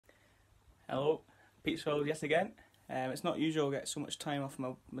Hello, Pitlochry yet again. It's not usual I get so much time off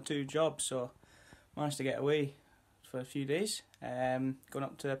my two jobs, so managed to get away for a few days. Going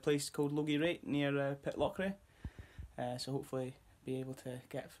up to a place called Pitlochry near Pitlochry. So hopefully be able to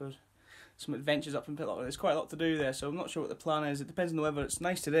get for some adventures up in Pitlochry. There's quite a lot to do there, so I'm not sure what the plan is. It depends on the weather. It's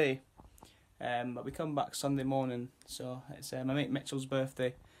nice today, but we come back Sunday morning, so it's my mate Mitchell's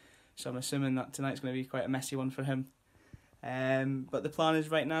birthday. So I'm assuming that tonight's going to be quite a messy one for him. But the plan is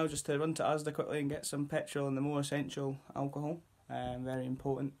right now just to run to Asda quickly and get some petrol and the more essential alcohol. Very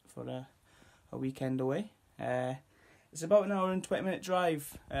important for a weekend away. It's about an hour and 20-minute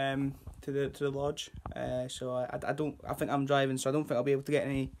drive to the lodge. So I think I'm driving, so I don't think I'll be able to get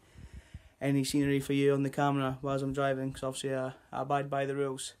any scenery for you on the camera whilst I'm driving, because obviously I abide by the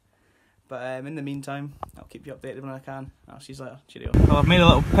rules. But in the meantime, I'll keep you updated when I can. I'll see you later. Cheerio. Well, I've made a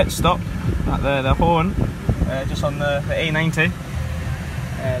little pit stop at the Horn, just on the A90,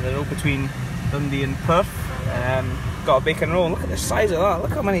 the road between Dundee and Perth. Got a bacon roll. Look at the size of that.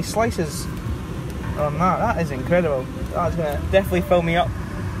 Look how many slices on that. That is incredible. That's going to definitely fill me up.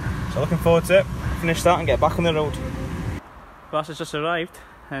 So looking forward to it. Finish that and get back on the road. Bus has just arrived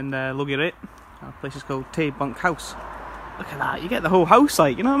in Pitlochry. Our place is called Tay Bunk House. Look at that, you get the whole house,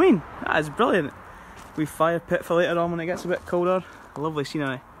 like, you know what I mean? That is brilliant. We fire pit for later on when it gets a bit colder. Lovely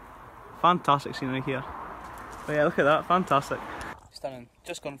scenery. Fantastic scenery here. But yeah, look at that, fantastic. Stunning.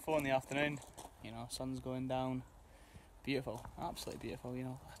 Just gone 4 in the afternoon, you know, sun's going down. Beautiful, absolutely beautiful, you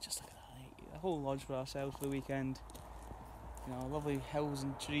know. Just look at that, like, the whole lodge for ourselves for the weekend. You know, lovely hills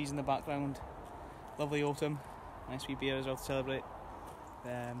and trees in the background. Lovely autumn. Nice wee beer as well to celebrate.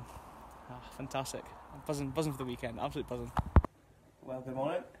 Fantastic. I'm buzzing for the weekend, absolutely buzzing. Well, good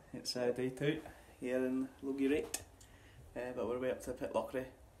morning. It's day 2 here in Pitlochry, but we're way up to Pitlochry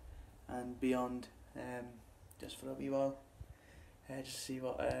and beyond, just for a wee while, just to see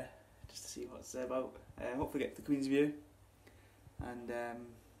what it's about. Hopefully get the Queen's View, and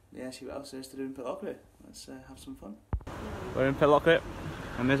yeah, see what else there is to do in Pitlochry. Let's have some fun. We're in Pitlochry,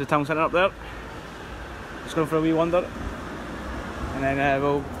 and there's the town centre up there. Just going for a wee wander, and then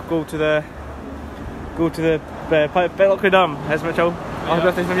we'll go to the Pitlochry Dam. There's Mitchell. Happy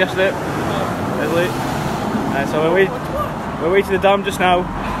birthday from yesterday. It's late. So we're away to the dam just now,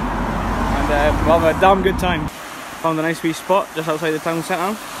 and we'll have a damn good time. Found a nice wee spot just outside the town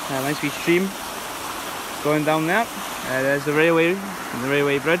centre. A nice wee stream going down there. There's the railway and the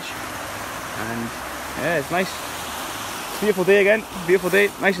railway bridge, and yeah, it's nice. Beautiful day again. Beautiful day,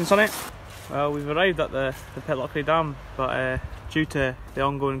 nice and sunny. Well, we've arrived at the Pitlochry Dam, but due to the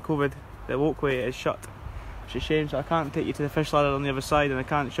ongoing COVID, the walkway is shut, which is a shame, so I can't take you to the fish ladder on the other side, and I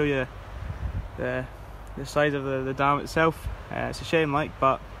can't show you the size of the dam itself. It's a shame, like,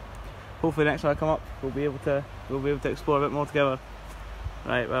 but hopefully next time I come up we'll be able to explore a bit more together.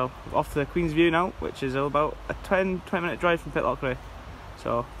 Right, well, off to the Queen's View now, which is about a 20-minute drive from Pitlochry,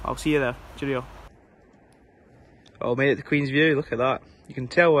 so I'll see you there. Cheerio. Oh, made it to Queen's View. Look at that. You can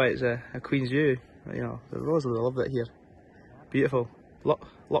tell why it's a Queen's View. You know, the Rose would have loved it here. Beautiful.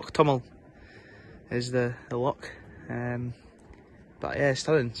 Loch Tummel is the loch, but yeah,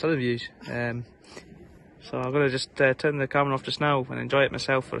 stunning views. So I'm going to just turn the camera off just now and enjoy it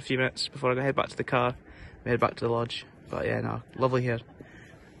myself for a few minutes before I head back to the car and head back to the lodge. But yeah, no, lovely here.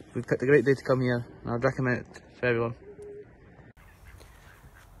 We've picked a great day to come here, and I'd recommend it for everyone.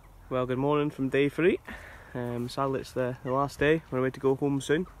 Well, good morning from day 3. Sadly it's the last day. We're away to go home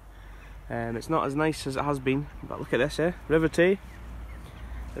soon. It's not as nice as it has been, but look at this, River Tay.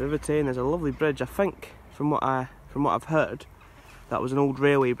 The River Tay, and there's a lovely bridge. I think, from what I've heard, that was an old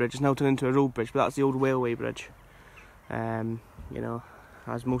railway bridge. It's now turned into a road bridge, but that's the old railway bridge. You know,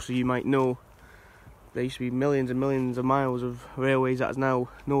 as most of you might know, there used to be millions and millions of miles of railways that is now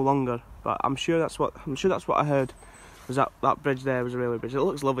no longer. But I'm sure that's what I heard, was that bridge there was a railway bridge. It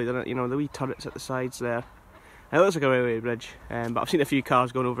looks lovely, doesn't it? You know, the wee turrets at the sides there. It looks like a railway bridge, but I've seen a few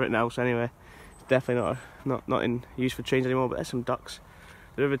cars going over it now. So anyway, it's definitely not in use for trains anymore. But there's some ducks.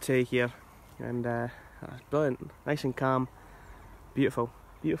 The River Tay here, and brilliant, nice and calm, beautiful.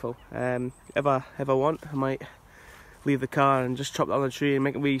 If I want, I might leave the car and just chop down the tree and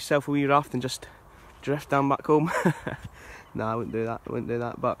make a wee raft and just drift down back home. No, I wouldn't do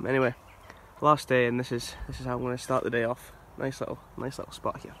that. But anyway, last day, and this is how I'm going to start the day off. Nice little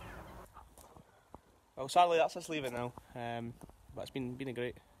spot here. Well, sadly that's us leaving now. But it's been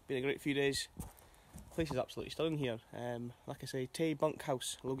a great few days. The place is absolutely stunning here. Like I say, Tay Bunk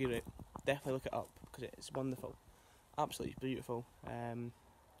House, Pitlochry. Definitely look it up because it's wonderful, absolutely beautiful.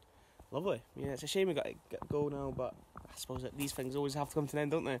 Lovely. Yeah, it's a shame we got to go now, but I suppose that these things always have to come to an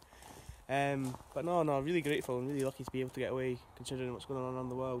end, don't they? But no, really grateful and really lucky to be able to get away, considering what's going on around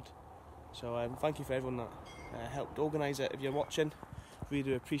the world. So thank you for everyone that helped organise it. If you're watching, really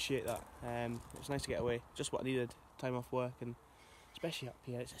do appreciate that. It's nice to get away, just what I needed, time off work, and especially up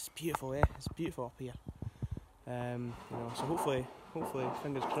here. It's beautiful, eh? It's beautiful up here. So hopefully,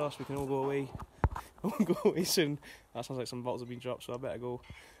 fingers crossed, we can all go away. Go away soon. That sounds like some bottles have been dropped, so I better go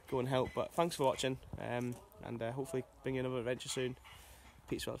and help. But thanks for watching, and hopefully bring you another adventure soon.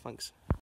 Peace out, thanks.